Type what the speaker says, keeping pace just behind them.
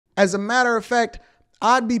As a matter of fact,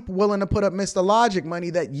 I'd be willing to put up Mr. Logic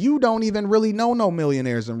money that you don't even really know no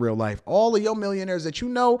millionaires in real life. All of your millionaires that you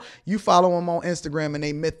know, you follow them on Instagram and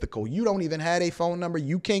they mythical. You don't even have a phone number.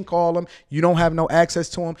 You can't call them. You don't have no access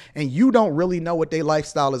to them. And you don't really know what their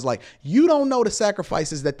lifestyle is like. You don't know the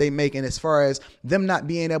sacrifices that they make. And as far as them not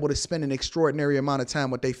being able to spend an extraordinary amount of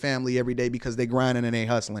time with their family every day because they grinding and they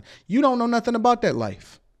hustling. You don't know nothing about that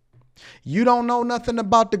life. You don't know nothing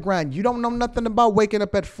about the grind. You don't know nothing about waking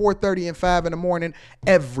up at 4:30 and 5 in the morning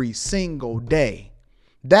every single day.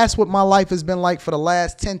 That's what my life has been like for the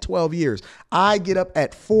last 10, 12 years. I get up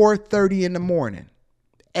at 4:30 in the morning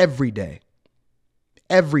every day.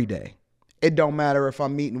 Every day. It don't matter if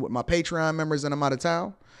I'm meeting with my Patreon members and I'm out of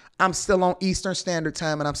town. I'm still on Eastern Standard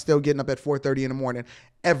Time and I'm still getting up at 4:30 in the morning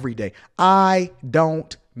every day. I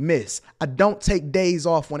don't miss. I don't take days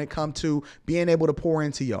off when it comes to being able to pour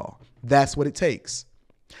into y'all. That's what it takes.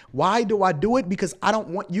 Why do I do it? Because I don't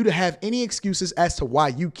want you to have any excuses as to why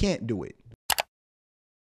you can't do it.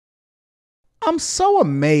 I'm so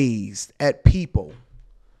amazed at people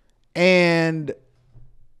and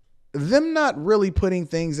them not really putting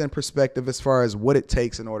things in perspective as far as what it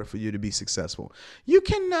takes in order for you to be successful. You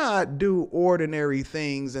cannot do ordinary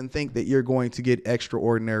things and think that you're going to get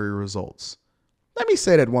extraordinary results. Let me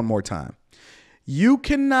say that one more time. You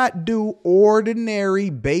cannot do ordinary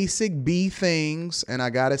basic B things. And I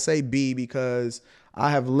got to say B because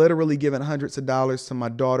I have literally given hundreds of dollars to my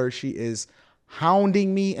daughter. She is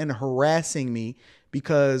hounding me and harassing me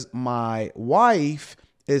because my wife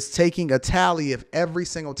is taking a tally of every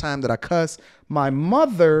single time that I cuss. My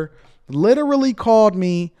mother literally called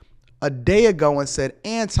me a day ago and said,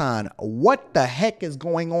 Anton, what the heck is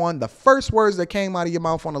going on? The first words that came out of your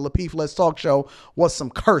mouth on the Lapeef Let's Talk show was some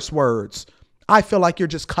curse words. I feel like you're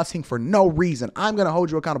just cussing for no reason. I'm going to hold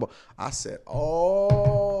you accountable. I said,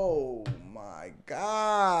 oh my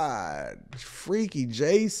God, Freaky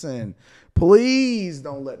Jason, please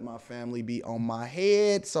don't let my family be on my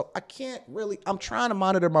head. So I can't really, I'm trying to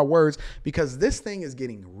monitor my words because this thing is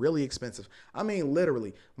getting really expensive. I mean,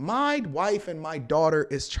 literally, my wife and my daughter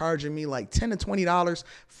is charging me like $10 to $20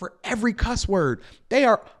 for every cuss word.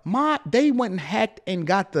 They went and hacked and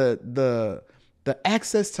got the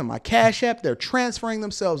access to my Cash App. They're transferring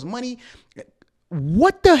themselves money.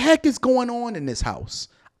 What the heck is going on in this house?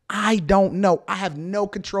 I don't know. I have no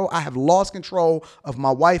control. I have lost control of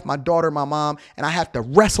my wife, my daughter, my mom, and I have to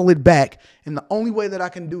wrestle it back. And the only way that I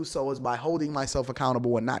can do so is by holding myself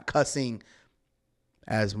accountable and not cussing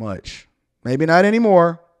as much. Maybe not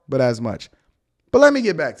anymore, but as much. But let me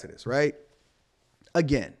get back to this, right?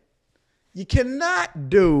 Again, you cannot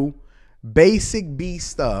do basic B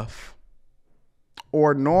stuff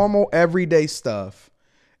or normal everyday stuff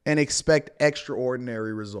and expect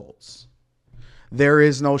extraordinary results. There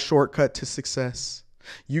is no shortcut to success.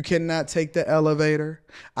 You cannot take the elevator.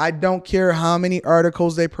 I don't care how many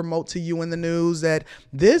articles they promote to you in the news that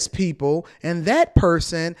this people and that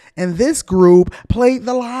person and this group played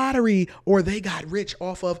the lottery or they got rich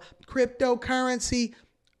off of cryptocurrency.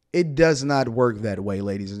 It does not work that way,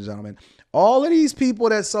 ladies and gentlemen. All of these people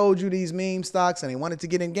that sold you these meme stocks and they wanted to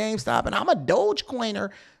get in GameStop and I'm a Dogecoiner.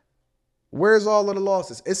 Where's all of the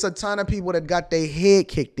losses? It's a ton of people that got their head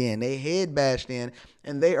kicked in, their head bashed in,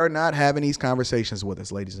 and they are not having these conversations with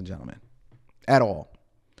us, ladies and gentlemen, at all.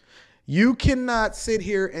 You cannot sit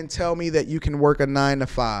here and tell me that you can work a 9 to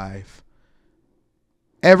 5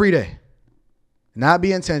 every day, not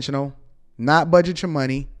be intentional, not budget your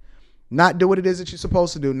money, not do what it is that you're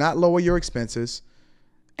supposed to do, not lower your expenses,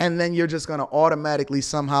 and then you're just going to automatically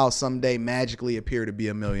somehow someday magically appear to be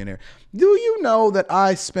a millionaire. Do you know that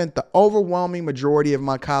I spent the overwhelming majority of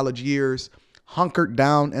my college years hunkered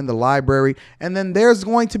down in the library? And then there's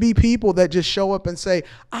going to be people that just show up and say,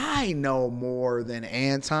 I know more than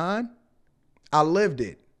Anton. I lived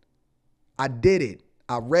it. I did it.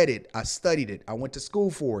 I read it. I studied it. I went to school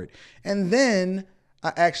for it. And then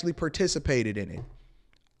I actually participated in it.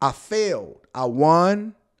 I failed. I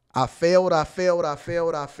won. I failed, and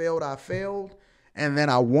then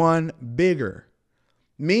I won bigger.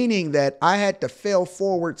 Meaning that I had to fail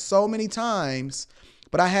forward so many times,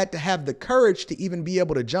 but I had to have the courage to even be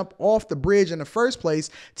able to jump off the bridge in the first place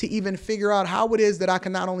to even figure out how it is that I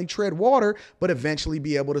can not only tread water, but eventually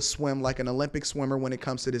be able to swim like an Olympic swimmer when it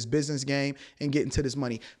comes to this business game and get into this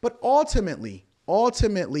money. But ultimately,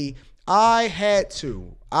 I had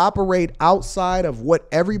to operate outside of what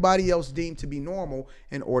everybody else deemed to be normal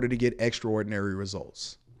in order to get extraordinary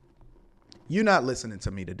results. You're not listening to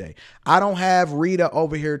me today. I don't have Rita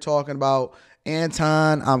over here talking about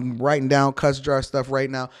Anton. I'm writing down cuss jar stuff right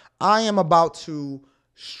now. I am about to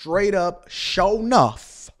straight up show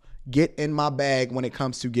enough get in my bag when it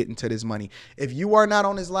comes to getting to this money. If you are not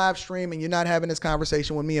on this live stream and you're not having this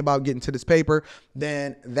conversation with me about getting to this paper,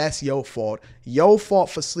 then that's your fault. Your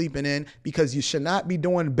fault for sleeping in, because you should not be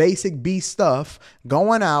doing basic B stuff,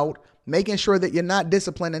 going out, making sure that you're not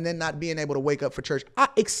disciplined, and then not being able to wake up for church. I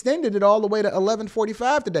extended it all the way to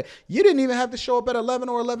 11:45 today. You didn't even have to show up at 11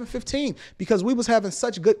 or 11:15 because we was having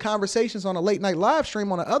such good conversations on a late night live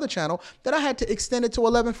stream on the other channel that I had to extend it to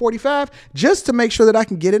 11:45 just to make sure that I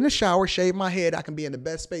can get in the shower, shave my head, I can be in the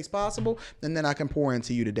best space possible, and then I can pour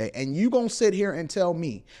into you today. And you gonna sit here and tell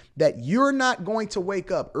me that you're not going to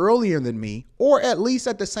wake up earlier than me, or at least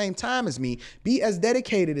at the same time as me, be as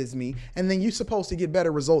dedicated as me, and then you're supposed to get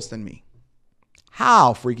better results than me.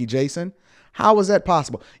 How, Freaky Jason? How is that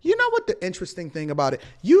possible? You know what the interesting thing about it?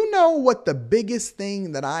 You know what the biggest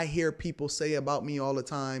thing that I hear people say about me all the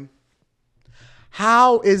time?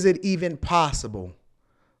 How is it even possible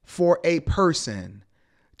for a person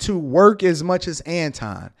to work as much as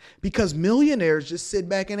Anton? Because millionaires just sit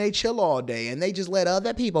back and they chill all day and they just let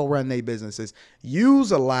other people run their businesses.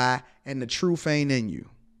 You's a lie and the truth ain't in you.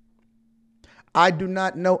 I do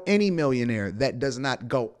not know any millionaire that does not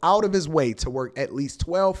go out of his way to work at least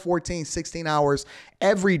 12, 14, 16 hours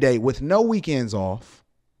every day with no weekends off.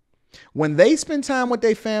 When they spend time with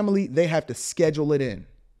their family, they have to schedule it in.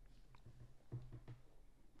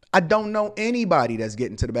 I don't know anybody that's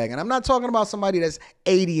getting to the bag. And I'm not talking about somebody that's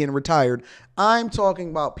 80 and retired. I'm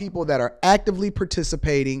talking about people that are actively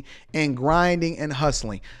participating and grinding and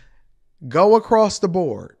hustling. Go across the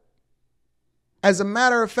board. As a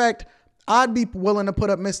matter of fact, I'd be willing to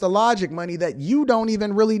put up Mr. Logic money that you don't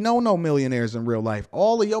even really know no millionaires in real life.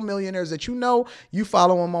 All of your millionaires that you know, you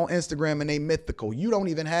follow them on Instagram and they mythical. You don't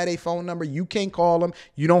even have a phone number. You can't call them.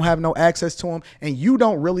 You don't have no access to them. And you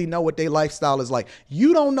don't really know what their lifestyle is like.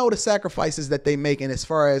 You don't know the sacrifices that they make. And as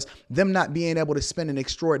far as them not being able to spend an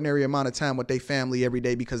extraordinary amount of time with their family every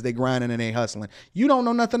day because they grinding and they hustling. You don't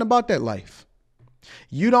know nothing about that life.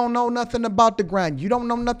 You don't know nothing about the grind. You don't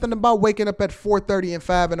know nothing about waking up at 4:30 and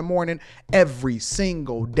 5 in the morning every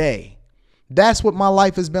single day. That's what my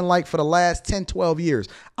life has been like for the last 10, 12 years.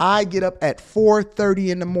 I get up at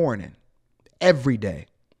 4:30 in the morning every day.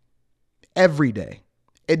 Every day.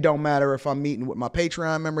 It don't matter if I'm meeting with my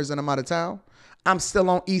Patreon members and I'm out of town. I'm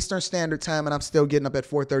still on Eastern Standard Time and I'm still getting up at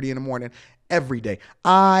 4:30 in the morning every day.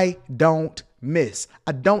 I don't miss.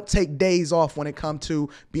 I don't take days off when it comes to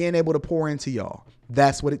being able to pour into y'all.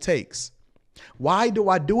 That's what it takes. Why do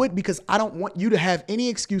I do it? Because I don't want you to have any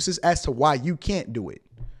excuses as to why you can't do it.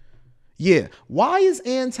 Yeah. Why is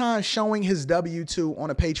Anton showing his W-2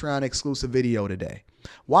 on a Patreon exclusive video today?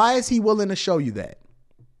 Why is he willing to show you that?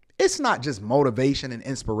 It's not just motivation and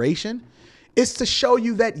inspiration. It's to show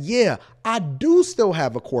you that, yeah, I do still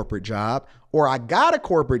have a corporate job, or I got a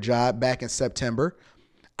corporate job back in September.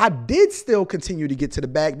 I did still continue to get to the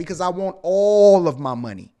bag because I want all of my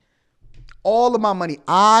money. All of my money.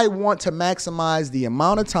 I want to maximize the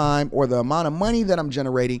amount of time or the amount of money that I'm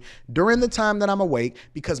generating during the time that I'm awake,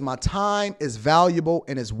 because my time is valuable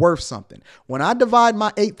and is worth something. When I divide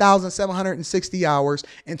my 8,760 hours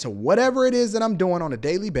into whatever it is that I'm doing on a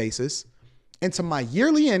daily basis, into my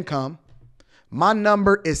yearly income, my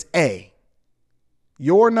number is A.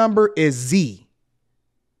 Your number is Z.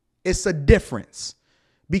 It's a difference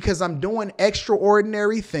because I'm doing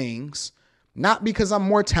extraordinary things. Not because I'm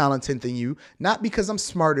more talented than you, not because I'm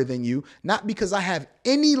smarter than you, not because I have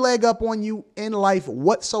any leg up on you in life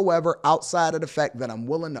whatsoever outside of the fact that I'm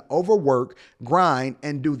willing to overwork, grind,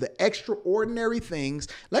 and do the extraordinary things.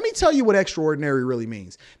 Let me tell you what extraordinary really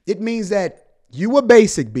means. It means that you a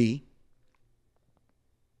basic B.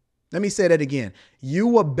 Let me say that again.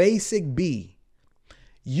 You a basic B.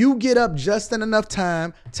 You get up just in enough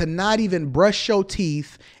time to not even brush your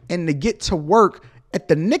teeth and to get to work at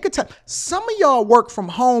the nick of time. Some of y'all work from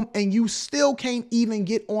home and you still can't even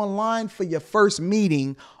get online for your first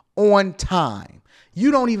meeting on time. You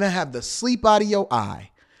don't even have the sleep out of your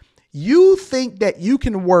eye. You think that you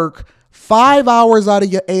can work 5 hours out of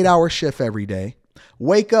your 8-hour shift every day,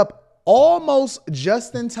 wake up almost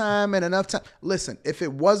just in time and enough time. Listen, if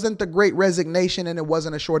it wasn't the Great Resignation and it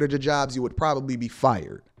wasn't a shortage of jobs, you would probably be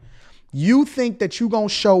fired. You think that you're going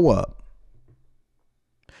to show up,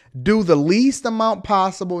 do the least amount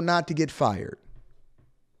possible not to get fired,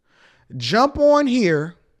 jump on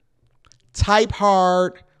here, type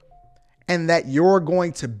hard, and that you're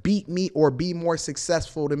going to beat me or be more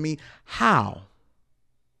successful than me. How?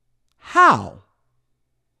 How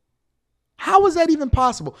is that even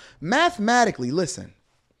possible? Mathematically, listen,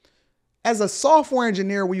 as a software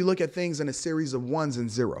engineer, when you look at things in a series of ones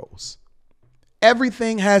and zeros,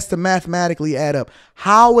 Everything has to mathematically add up.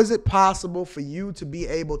 How is it possible for you to be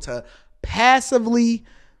able to passively,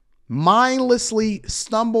 mindlessly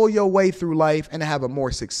stumble your way through life and have a more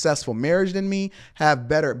successful marriage than me, have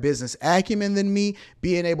better business acumen than me,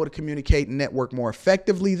 being able to communicate and network more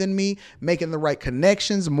effectively than me, making the right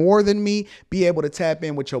connections more than me, be able to tap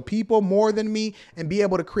in with your people more than me, and be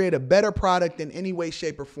able to create a better product in any way,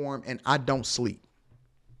 shape, or form, and I don't sleep?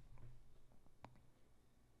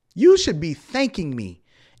 You should be thanking me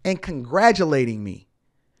and congratulating me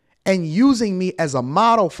and using me as a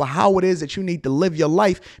model for how it is that you need to live your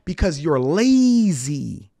life, because you're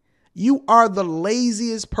lazy. You are the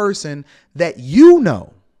laziest person that you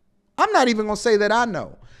know. I'm not even going to say that I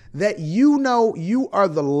know. That you know, you are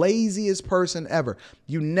the laziest person ever.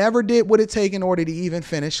 You never did what it takes in order to even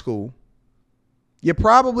finish school. You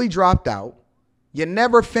probably dropped out. You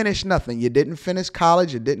never finished nothing. You didn't finish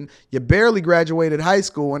college. You barely graduated high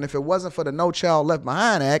school. And if it wasn't for the No Child Left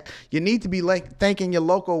Behind Act, you need to be thanking your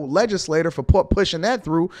local legislator for pushing that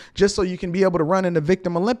through just so you can be able to run in the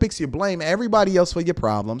Victim Olympics. You blame everybody else for your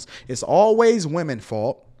problems. It's always women's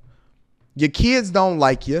fault. Your kids don't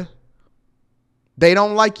like you. They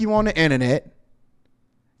don't like you on the internet.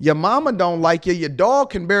 Your mama don't like you. Your dog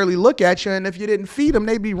can barely look at you. And if you didn't feed them,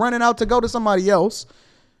 they'd be running out to go to somebody else.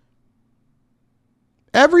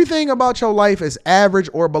 Everything about your life is average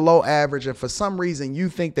or below average. And for some reason, you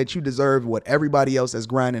think that you deserve what everybody else is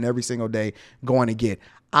grinding every single day going to get.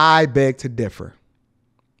 I beg to differ.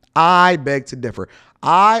 I,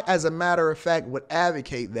 as a matter of fact, would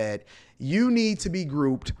advocate that you need to be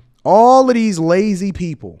grouped. All of these lazy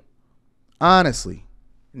people, honestly,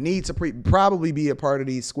 need to probably be a part of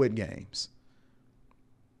these Squid Games.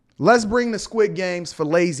 Let's bring the Squid Games for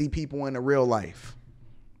lazy people into real life.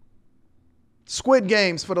 Squid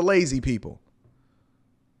Games for the lazy people.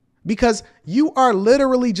 Because you are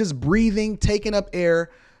literally just breathing, taking up air,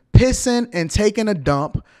 pissing and taking a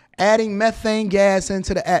dump, adding methane gas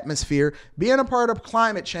into the atmosphere, being a part of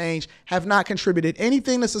climate change, have not contributed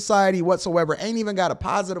anything to society whatsoever, ain't even got a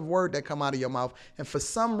positive word that come out of your mouth. And for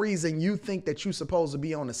some reason, you think that you're supposed to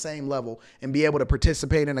be on the same level and be able to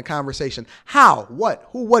participate in a conversation. How? What?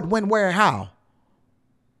 Who? What? When? Where? How?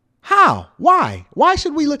 How? Why? Why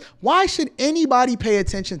should we look? Why should anybody pay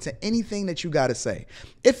attention to anything that you got to say?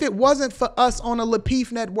 If it wasn't for us on a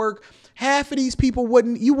Lapeef network, half of these people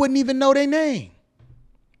wouldn't even know their name.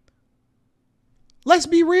 Let's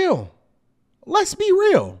be real. Let's be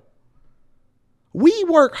real. We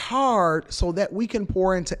work hard so that we can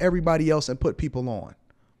pour into everybody else and put people on.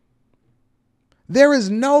 There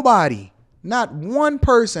is nobody, not one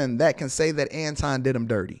person, that can say that Anton did them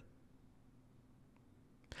dirty.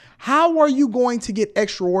 How are you going to get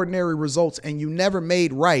extraordinary results and you never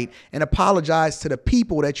made right and apologized to the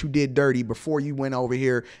people that you did dirty before you went over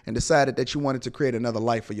here and decided that you wanted to create another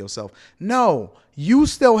life for yourself? No, you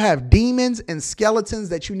still have demons and skeletons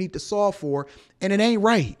that you need to solve for, and it ain't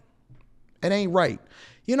right. It ain't right.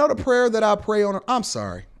 You know the prayer that I pray on? I'm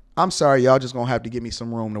sorry, y'all just gonna have to give me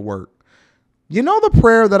some room to work. You know the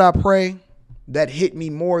prayer that I pray that hit me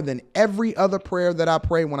more than every other prayer that I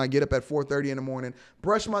pray when I get up at 4:30 in the morning,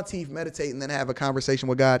 brush my teeth, meditate, and then have a conversation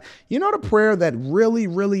with God? You know the prayer that really,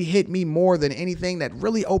 really hit me more than anything, that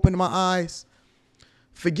really opened my eyes?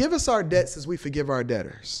 Forgive us our debts as we forgive our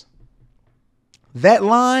debtors. That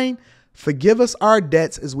line, forgive us our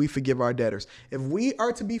debts as we forgive our debtors. If we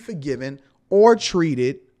are to be forgiven or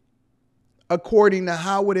treated according to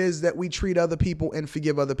how it is that we treat other people and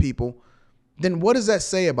forgive other people, then what does that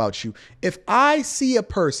say about you? If I see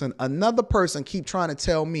another person keep trying to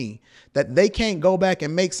tell me that they can't go back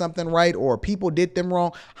and make something right, or people did them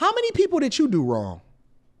wrong, how many people did you do wrong?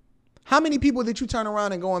 How many people did you turn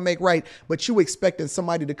around and go and make right, but you expecting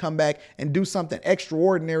somebody to come back and do something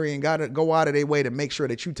extraordinary and got to go out of their way to make sure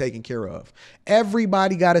that you're taken care of?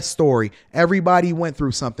 Everybody got a story. Everybody went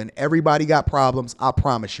through something. Everybody got problems. I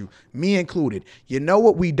promise you, me included. You know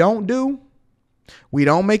what we don't do? We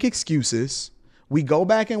don't make excuses. We go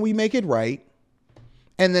back and we make it right.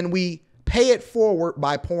 And then we pay it forward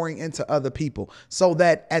by pouring into other people, so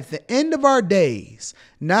that at the end of our days,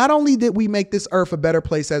 not only did we make this earth a better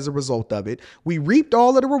place as a result of it, we reaped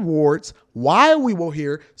all of the rewards while we were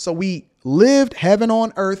here. So we lived heaven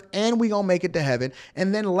on earth, and we gonna make it to heaven.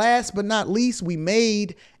 And then last but not least, we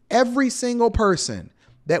made every single person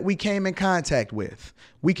that we came in contact with,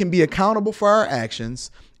 we can be accountable for our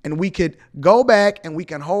actions. And we could go back and we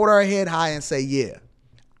can hold our head high and say, yeah,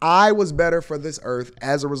 I was better for this earth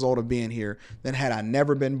as a result of being here than had I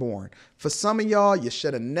never been born. For some of y'all, you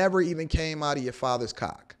should have never even came out of your father's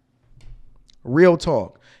cock. Real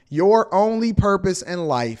talk. Your only purpose in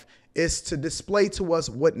life is to display to us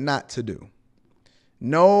what not to do.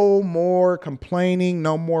 No more complaining.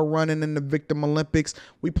 No more running in the victim Olympics.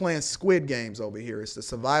 We playing Squid Games over here. It's the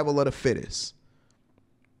survival of the fittest.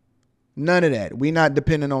 None of that. We not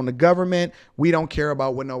dependent on the government. We don't care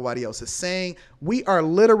about what nobody else is saying. We are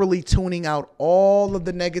literally tuning out all of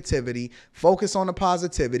the negativity, focus on the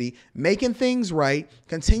positivity, making things right,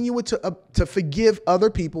 continue to forgive other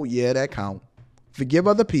people. Yeah, that count. Forgive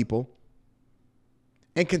other people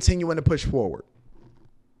and continuing to push forward.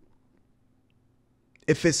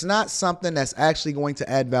 If it's not something that's actually going to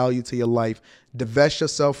add value to your life, divest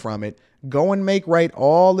yourself from it. Go and make right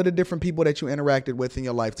all of the different people that you interacted with in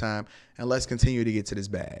your lifetime, and let's continue to get to this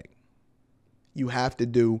bag. You have to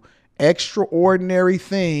do extraordinary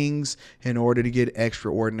things in order to get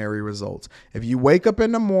extraordinary results. If you wake up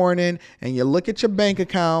in the morning and you look at your bank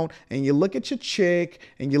account and you look at your chick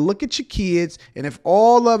and you look at your kids, and if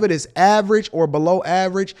all of it is average or below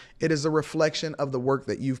average, it is a reflection of the work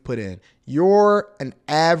that you've put in. You're an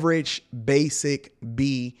average basic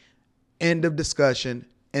B. End of discussion.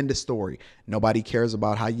 End of story. Nobody cares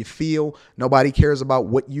about how you feel. Nobody cares about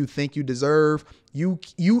what you think you deserve. You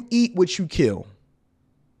eat what you kill.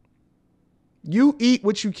 You eat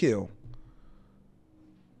what you kill.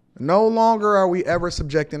 No longer are we ever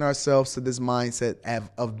subjecting ourselves to this mindset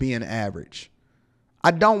of being average.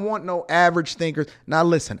 I don't want no average thinkers. Now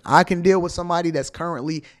listen, I can deal with somebody that's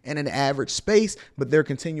currently in an average space, but they're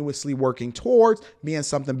continuously working towards being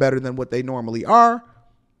something better than what they normally are.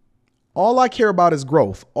 All I care about is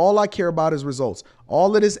growth. All I care about is results.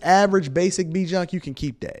 All of this average basic B junk, you can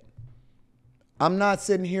keep that. I'm not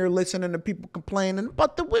sitting here listening to people complaining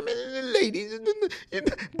about the women and the ladies.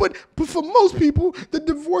 But for most people, the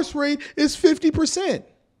divorce rate is 50%.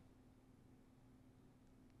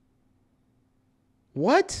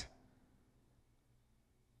 What?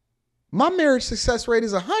 My marriage success rate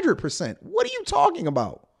is 100%. What are you talking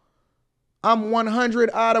about? I'm 100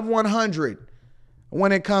 out of 100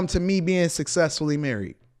 when it comes to me being successfully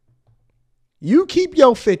married. You keep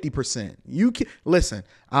your 50%. Listen,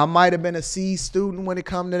 I might have been a C student when it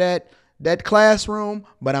comes to that classroom,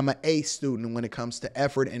 but I'm an A student when it comes to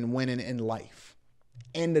effort and winning in life.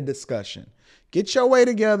 End of discussion. Get your way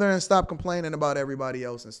together and stop complaining about everybody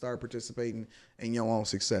else and start participating in your own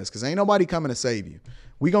success, because ain't nobody coming to save you.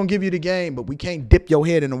 We going to give you the game, but we can't dip your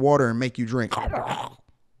head in the water and make you drink.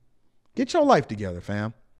 Get your life together, fam.